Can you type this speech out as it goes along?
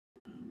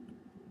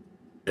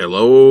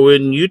Hello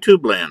in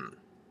YouTube land.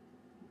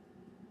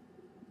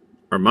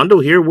 Armando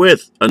here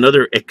with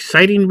another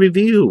exciting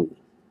review.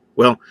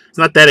 Well, it's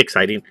not that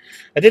exciting.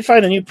 I did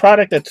find a new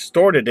product at the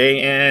store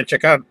today, and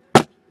check out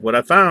what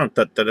I found.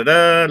 Da, da, da,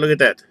 da. Look at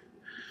that.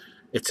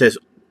 It says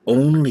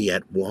only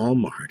at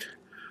Walmart.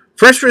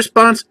 First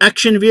response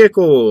action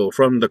vehicle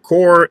from the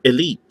Core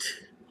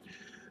Elite.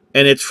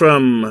 And it's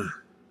from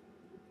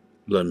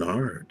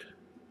Leonard.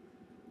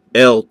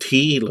 LT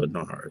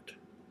Leonard.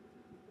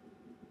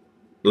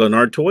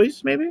 Leonard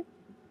Toys, maybe?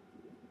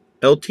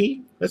 LT?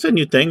 That's a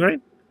new thing, right?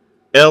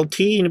 LT,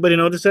 anybody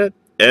notice that?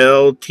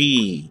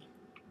 LT.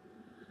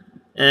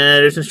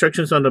 And there's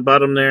instructions on the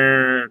bottom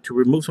there to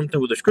remove something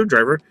with a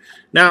screwdriver.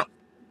 Now,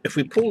 if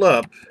we pull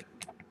up,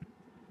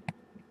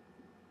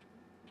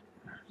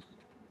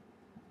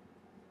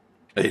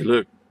 hey,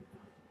 look,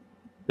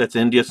 that's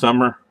India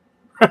Summer,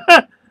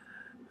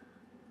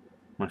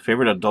 my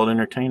favorite adult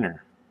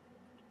entertainer,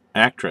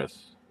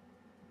 actress.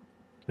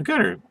 Look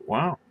at her.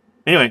 Wow.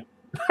 Anyway,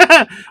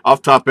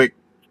 off topic.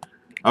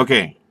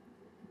 Okay,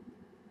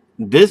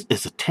 this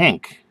is a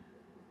tank.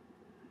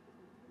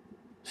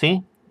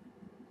 See?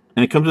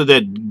 And it comes with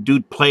that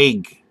dude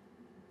Plague.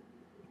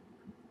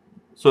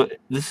 So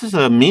this is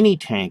a mini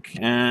tank.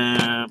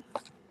 Let's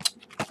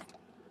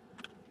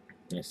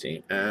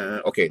see.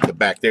 Okay, the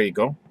back. There you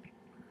go.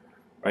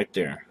 Right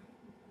there.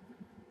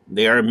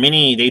 They are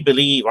mini. They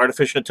believe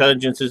artificial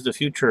intelligence is the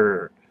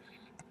future.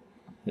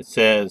 It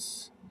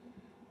says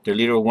their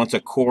leader wants a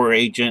core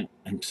agent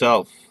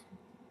himself.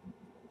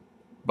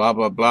 Blah,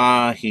 blah,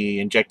 blah. He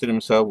injected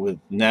himself with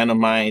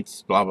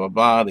nanomites. Blah, blah,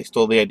 blah. They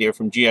stole the idea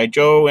from G.I.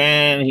 Joe,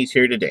 and he's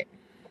here today.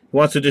 He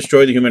wants to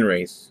destroy the human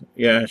race.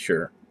 Yeah,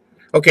 sure.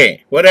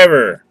 Okay,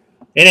 whatever.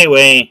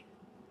 Anyway,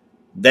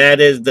 that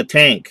is the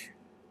tank.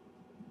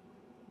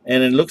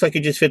 And it looks like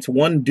it just fits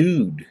one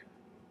dude.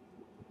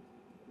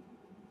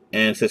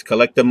 And it says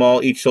collect them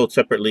all, each sold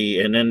separately.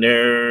 And then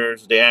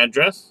there's the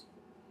address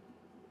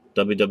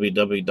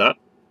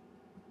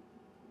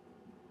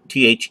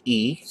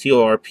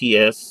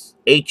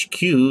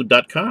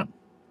www.thecorpshq.com.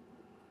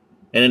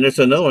 And then there's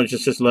another one, it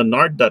just says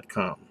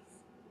Leonard.com.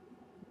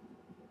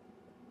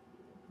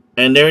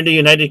 And they're in the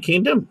United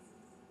Kingdom.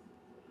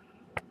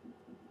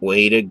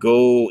 Way to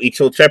go. Each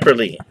sold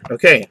separately.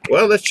 Okay,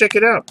 well, let's check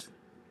it out.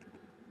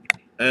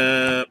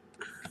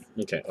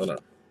 Okay, hold on.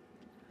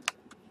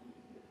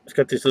 It's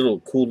got this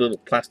little cool little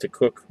plastic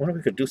hook. I wonder if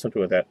we could do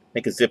something with that.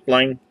 Make a zip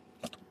line.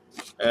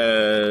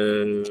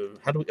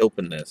 How do we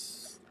open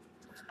this?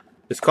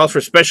 This calls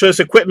for specialist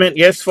equipment.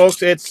 Yes,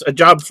 folks, it's a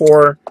job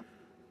for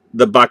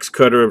the box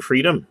cutter of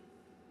freedom.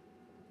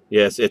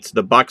 Yes, it's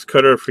the box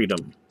cutter of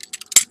freedom.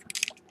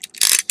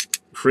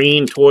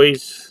 Freeing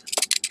toys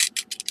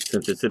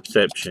since its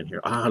inception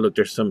here. Ah, look,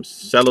 there's some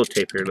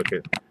sellotape here. Look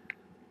at.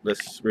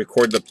 Let's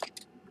record the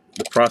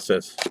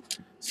process.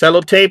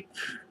 Sellotape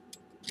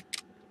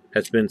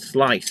has been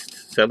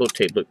sliced.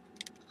 Sellotape. Look.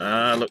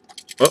 Look.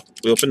 Oh,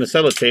 we open the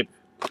sellotape.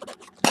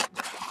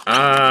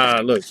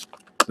 Look.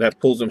 That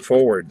pulls them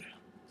forward.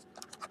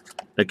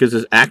 That gives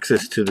us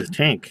access to the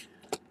tank.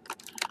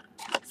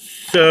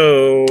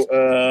 So,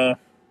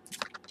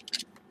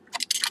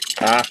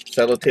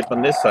 sellotape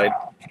on this side.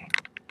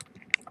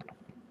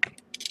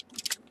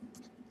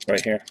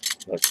 Right here.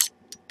 Look.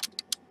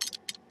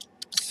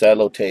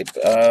 Sellotape.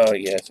 Oh,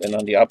 yes. And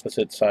on the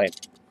opposite side.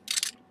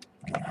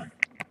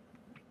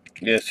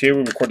 Yes, here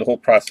we record the whole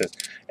process.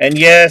 And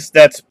yes,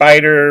 that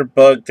spider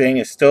bug thing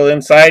is still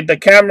inside the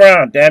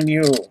camera. Damn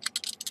you.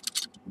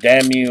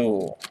 Damn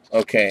you.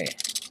 Okay.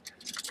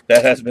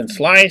 That has been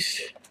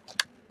sliced.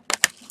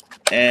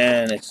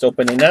 And it's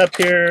opening up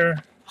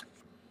here.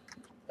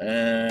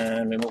 And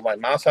let me move my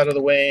mouse out of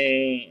the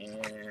way.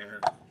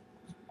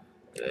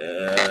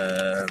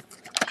 And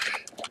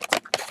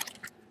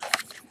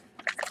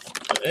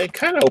it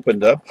kind of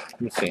opened up.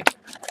 Let me see.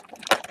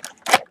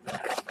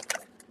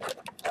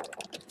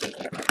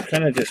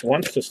 Kind of just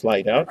wants to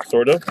slide out,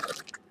 sort of.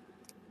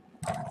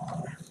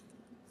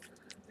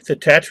 It's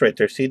attached right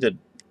there. See the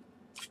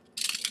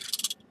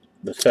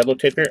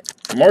sellotape here?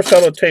 More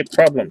sellotape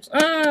problems.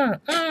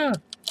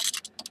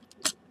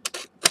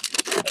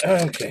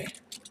 Okay.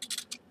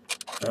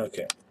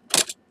 Okay.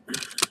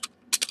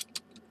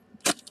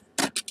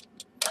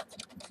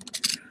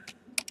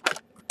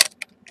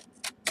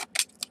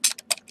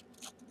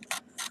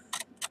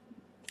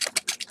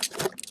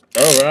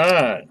 All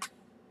right.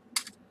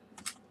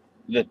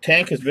 The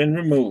tank has been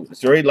removed.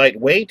 It's very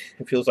lightweight.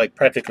 It feels like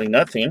practically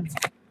nothing.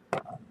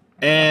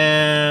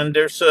 And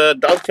there's a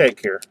dog tag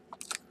here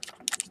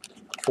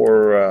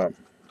for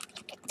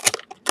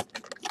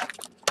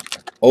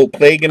old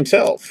Plague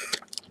himself.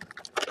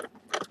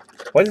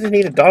 Why does it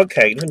need a dog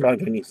tag? It doesn't belong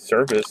to any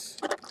service.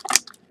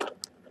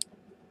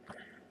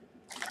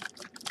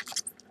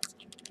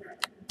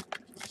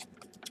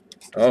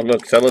 Oh,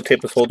 look,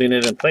 sellotape is holding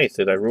it in place.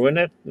 Did I ruin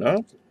it?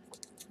 No?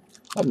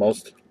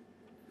 Almost.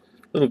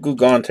 Little goo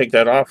gone, take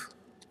that off.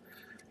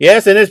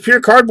 Yes, and it's pure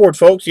cardboard,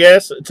 folks.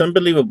 Yes, it's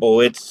unbelievable.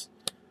 It's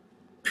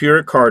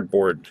pure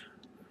cardboard.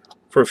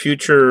 For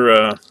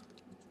future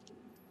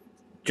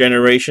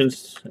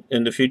generations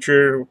in the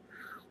future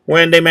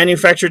when they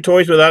manufacture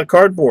toys without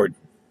cardboard.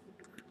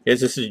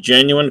 Yes, this is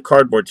genuine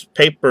cardboard. It's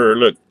paper.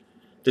 Look,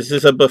 this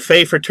is a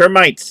buffet for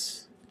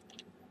termites.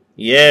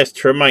 Yes,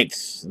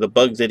 termites, the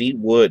bugs that eat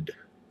wood.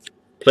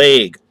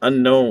 Plague,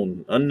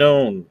 unknown,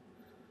 unknown.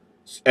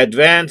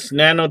 Advanced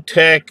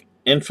nanotech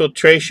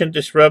infiltration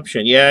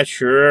disruption. Yeah,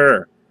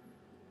 sure.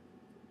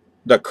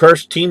 The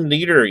cursed team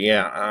leader.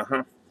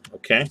 Yeah,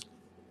 Okay.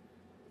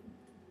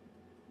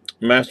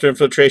 Master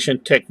infiltration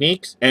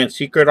techniques and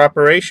secret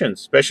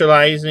operations.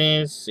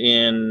 Specializes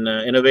in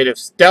innovative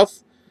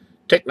stealth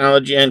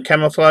technology and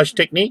camouflage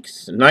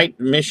techniques. Night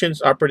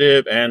missions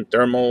operative and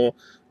thermal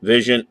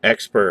vision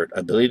expert.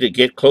 Ability to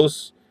get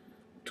close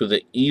to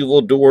the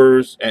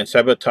evildoers and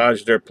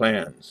sabotage their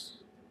plans.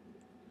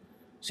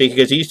 See,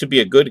 because he used to be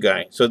a good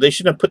guy. So they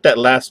shouldn't have put that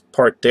last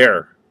part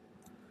there.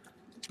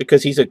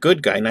 Because he's a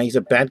good guy. Now he's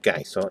a bad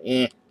guy. So,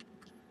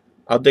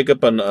 I'll dig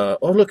up on... oh,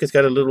 look, it's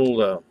got a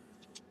little...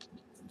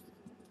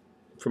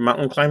 for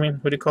mountain climbing.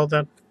 What do you call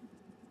that?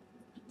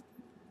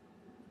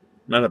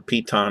 Not a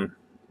piton.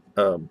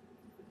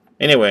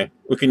 Anyway,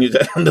 we can use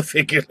that on the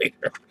figure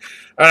later.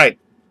 Alright.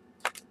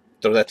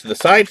 Throw that to the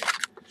side.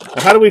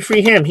 Well, how do we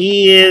free him?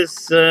 He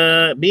is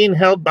being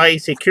held by a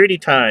security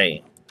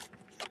tie.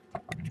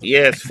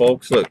 Yes,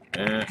 folks. Look.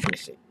 Let me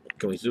see.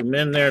 Can we zoom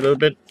in there a little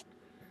bit?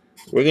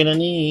 We're going to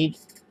need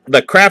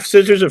the craft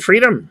scissors of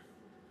freedom.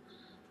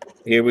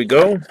 Here we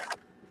go.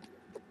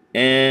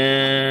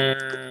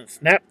 And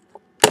snap.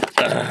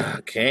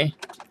 Okay.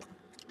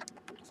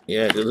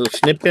 Yeah, the little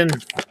snipping.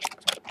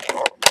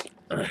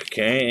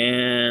 Okay,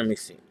 and let me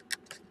see.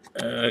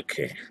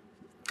 Okay.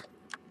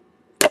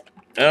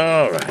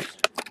 Alright.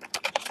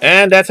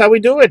 And that's how we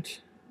do it.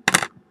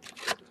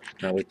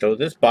 Now we throw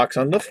this box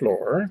on the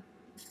floor.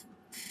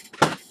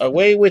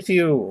 Away with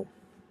you.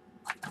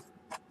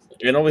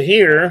 And over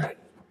here,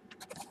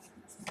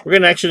 we're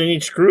going to actually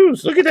need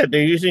screws. Look at that.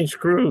 They're using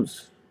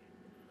screws.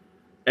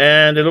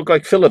 And they look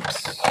like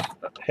Phillips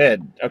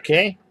head.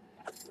 Okay.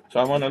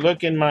 So I want to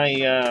look in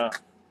my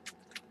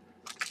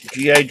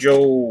G.I.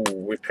 Joe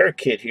repair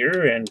kit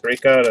here and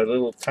break out a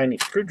little tiny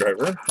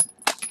screwdriver.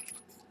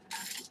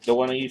 The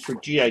one I use for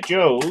G.I.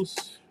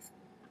 Joes.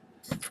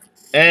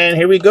 And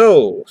here we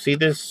go. See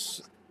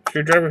this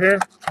screwdriver here?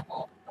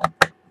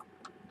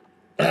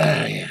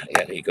 Yeah,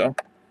 there you go.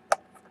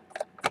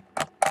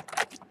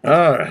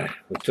 Alright,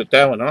 we took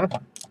that one off.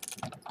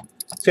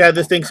 See how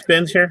this thing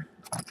spins here?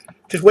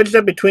 Just wedge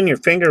that between your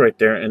finger right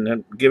there and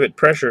then give it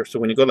pressure so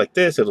when you go like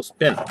this, it'll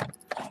spin.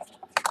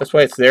 That's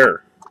why it's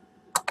there.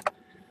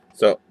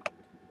 So,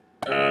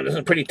 this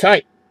is pretty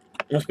tight.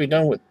 Must be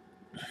done with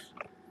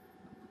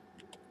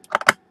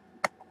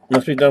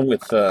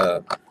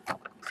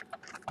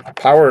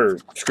power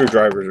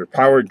screwdrivers or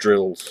power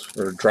drills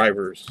or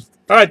drivers.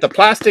 Alright, the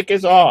plastic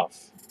is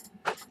off.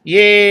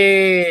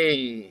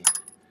 Yay!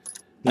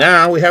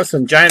 Now we have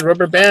some giant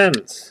rubber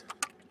bands.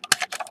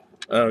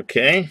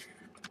 Okay.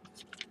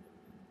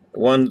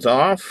 One's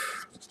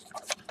off.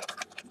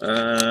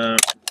 Another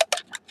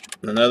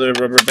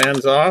rubber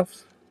band's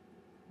off.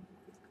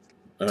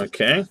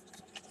 Okay.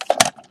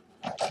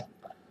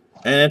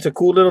 And it's a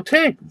cool little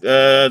tank.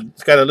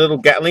 It's got a little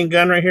Gatling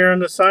gun right here on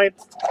the side.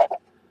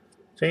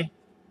 See?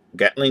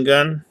 Gatling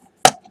gun.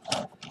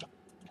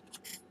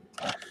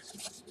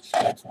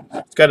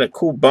 It's got a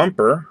cool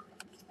bumper.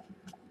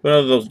 One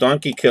of those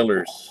donkey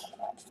killers.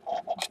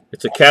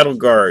 It's a cattle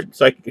guard. It's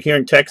like here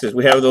in Texas,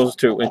 we have those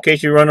too. In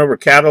case you run over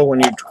cattle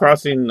when you're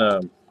crossing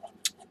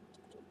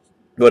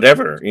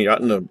whatever. You're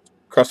out in the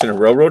crossing a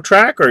railroad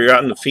track or you're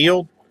out in the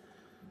field.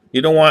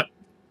 You don't want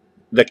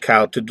the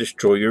cow to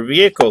destroy your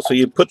vehicle. So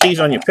you put these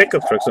on your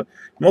pickup truck. So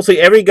mostly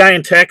every guy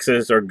in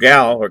Texas or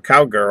gal or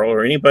cowgirl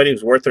or anybody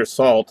who's worth their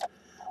salt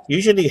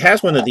usually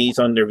has one of these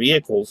on their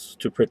vehicles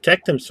to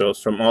protect themselves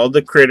from all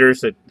the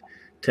critters that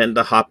tend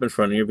to hop in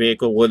front of your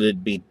vehicle. Would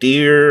it be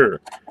deer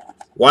or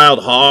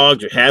wild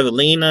hogs or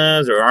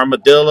javelinas or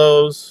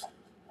armadillos?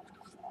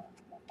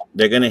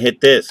 They're going to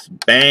hit this.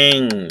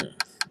 Bang.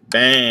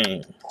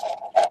 Bang.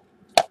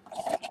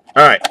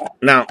 Alright,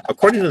 now,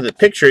 according to the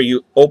picture,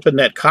 you open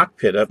that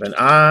cockpit up, and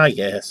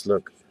yes,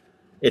 look.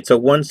 It's a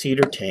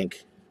one-seater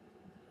tank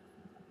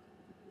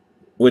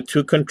with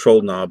 2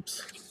 control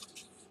knobs.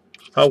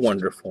 How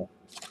wonderful.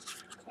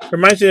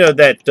 Reminds me of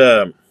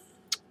that,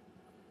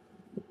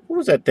 what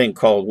was that thing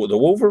called? The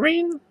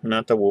Wolverine?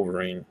 Not the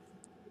Wolverine.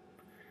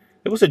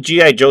 It was a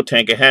G.I. Joe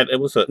tank.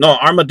 No,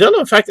 Armadillo.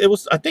 In fact, it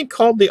was, I think,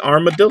 called the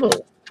Armadillo.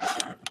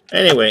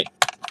 Anyway,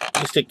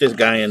 you stick this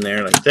guy in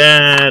there like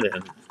that,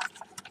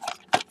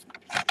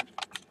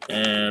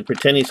 and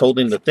pretend he's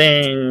holding the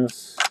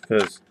things,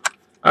 because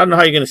I don't know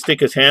how you're going to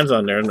stick his hands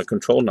on there in the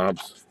control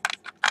knobs.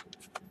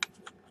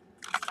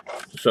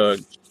 So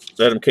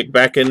let him kick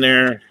back in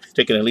there, he's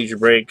taking a leisure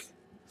break,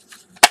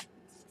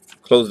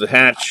 close the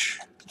hatch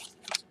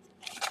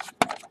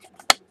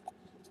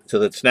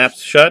till it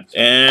snaps shut,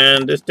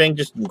 and this thing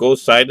just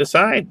goes side to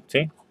side.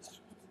 See?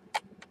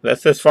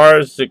 That's as far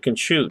as it can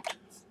shoot.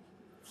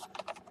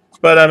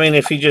 But I mean,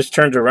 if he just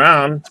turns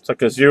around, it's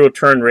like a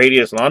 0-turn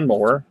radius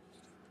lawnmower.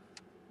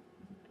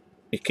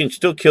 It can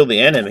still kill the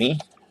enemy.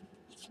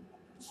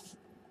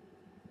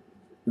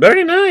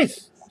 Very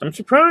nice. I'm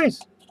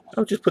surprised.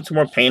 I'll just put some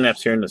more paint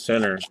apps here in the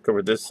center.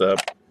 Cover this up.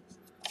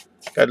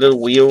 Got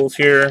little wheels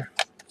here.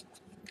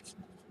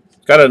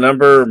 Got a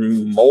number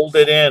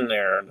molded in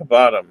there at the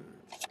bottom.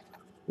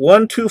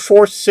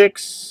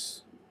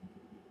 1246.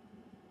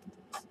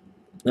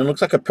 It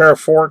looks like a pair of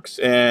forks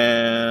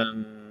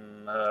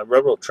and a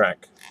railroad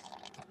track.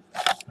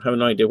 I have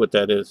no idea what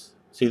that is.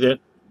 See that?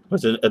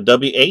 Was it a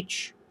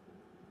WH?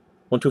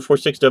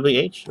 1246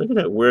 WH? Look at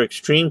that. We're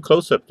extreme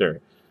close up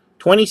there.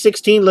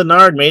 2016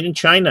 Leonard, made in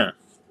China.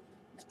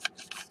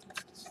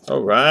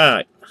 All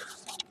right.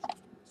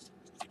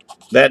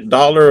 That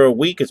 $1 a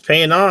week is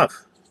paying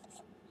off.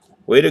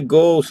 Way to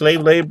go,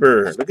 slave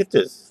labor. Look at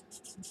this.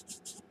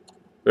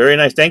 Very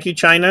nice. Thank you,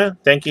 China.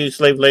 Thank you,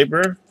 slave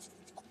labor.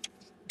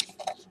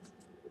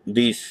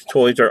 These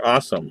toys are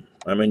awesome.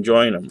 I'm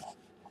enjoying them.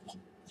 All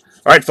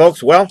right,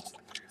 folks. Well,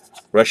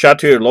 rush out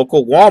to your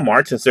local Wal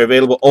Mart since they're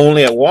available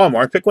only at Wal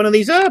Mart. Pick one of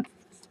these up.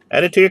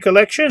 Add it to your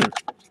collection.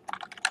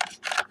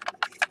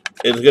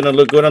 It's going to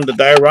look good on the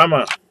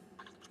diorama.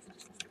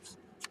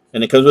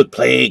 And it comes with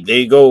Plague. There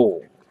you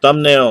go.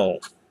 Thumbnail.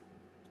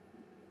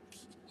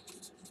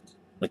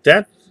 Like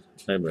that.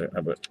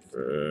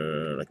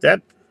 Like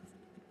that.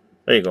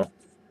 There you go.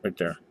 Right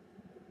there.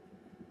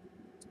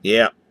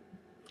 Yeah.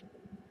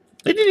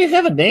 They didn't even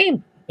have a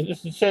name. It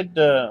just said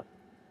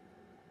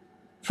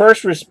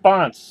first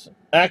response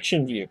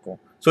action vehicle.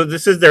 So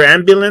this is their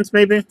ambulance,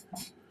 maybe?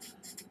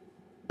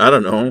 I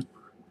don't know.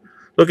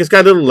 Look, it's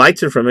got little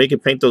lights in front of it. You can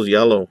paint those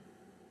yellow.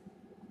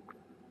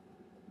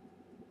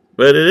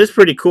 But it is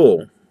pretty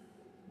cool.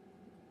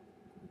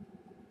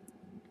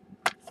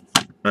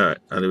 Alright,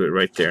 I'll leave it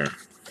right there.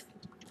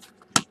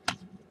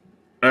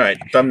 Alright,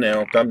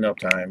 thumbnail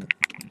time.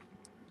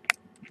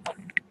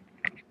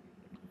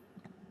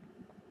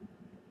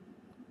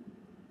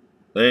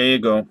 There you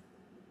go.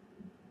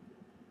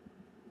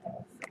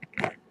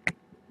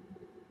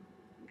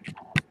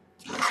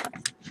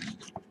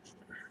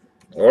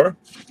 Or,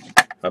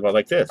 how about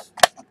like this?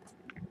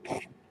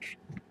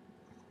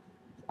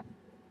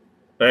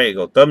 There you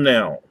go,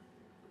 thumbnail.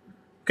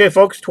 Okay,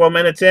 folks, 12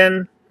 minutes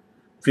in.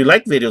 If you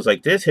like videos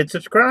like this, hit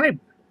subscribe.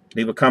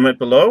 Leave a comment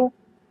below.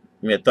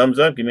 Give me a thumbs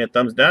up, give me a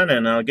thumbs down,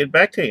 and I'll get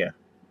back to you.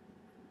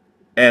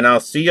 And I'll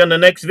see you on the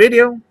next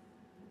video.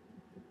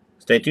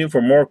 Stay tuned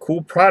for more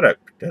cool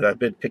product that I've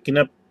been picking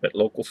up at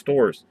local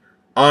stores.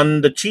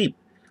 On the cheap.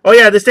 Oh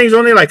yeah, this thing's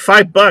only like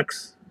 $5.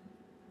 So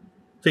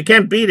you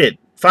can't beat it.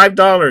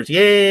 $5.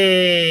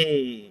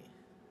 Yay!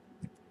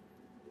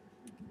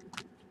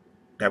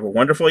 Have a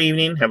wonderful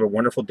evening. Have a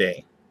wonderful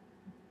day.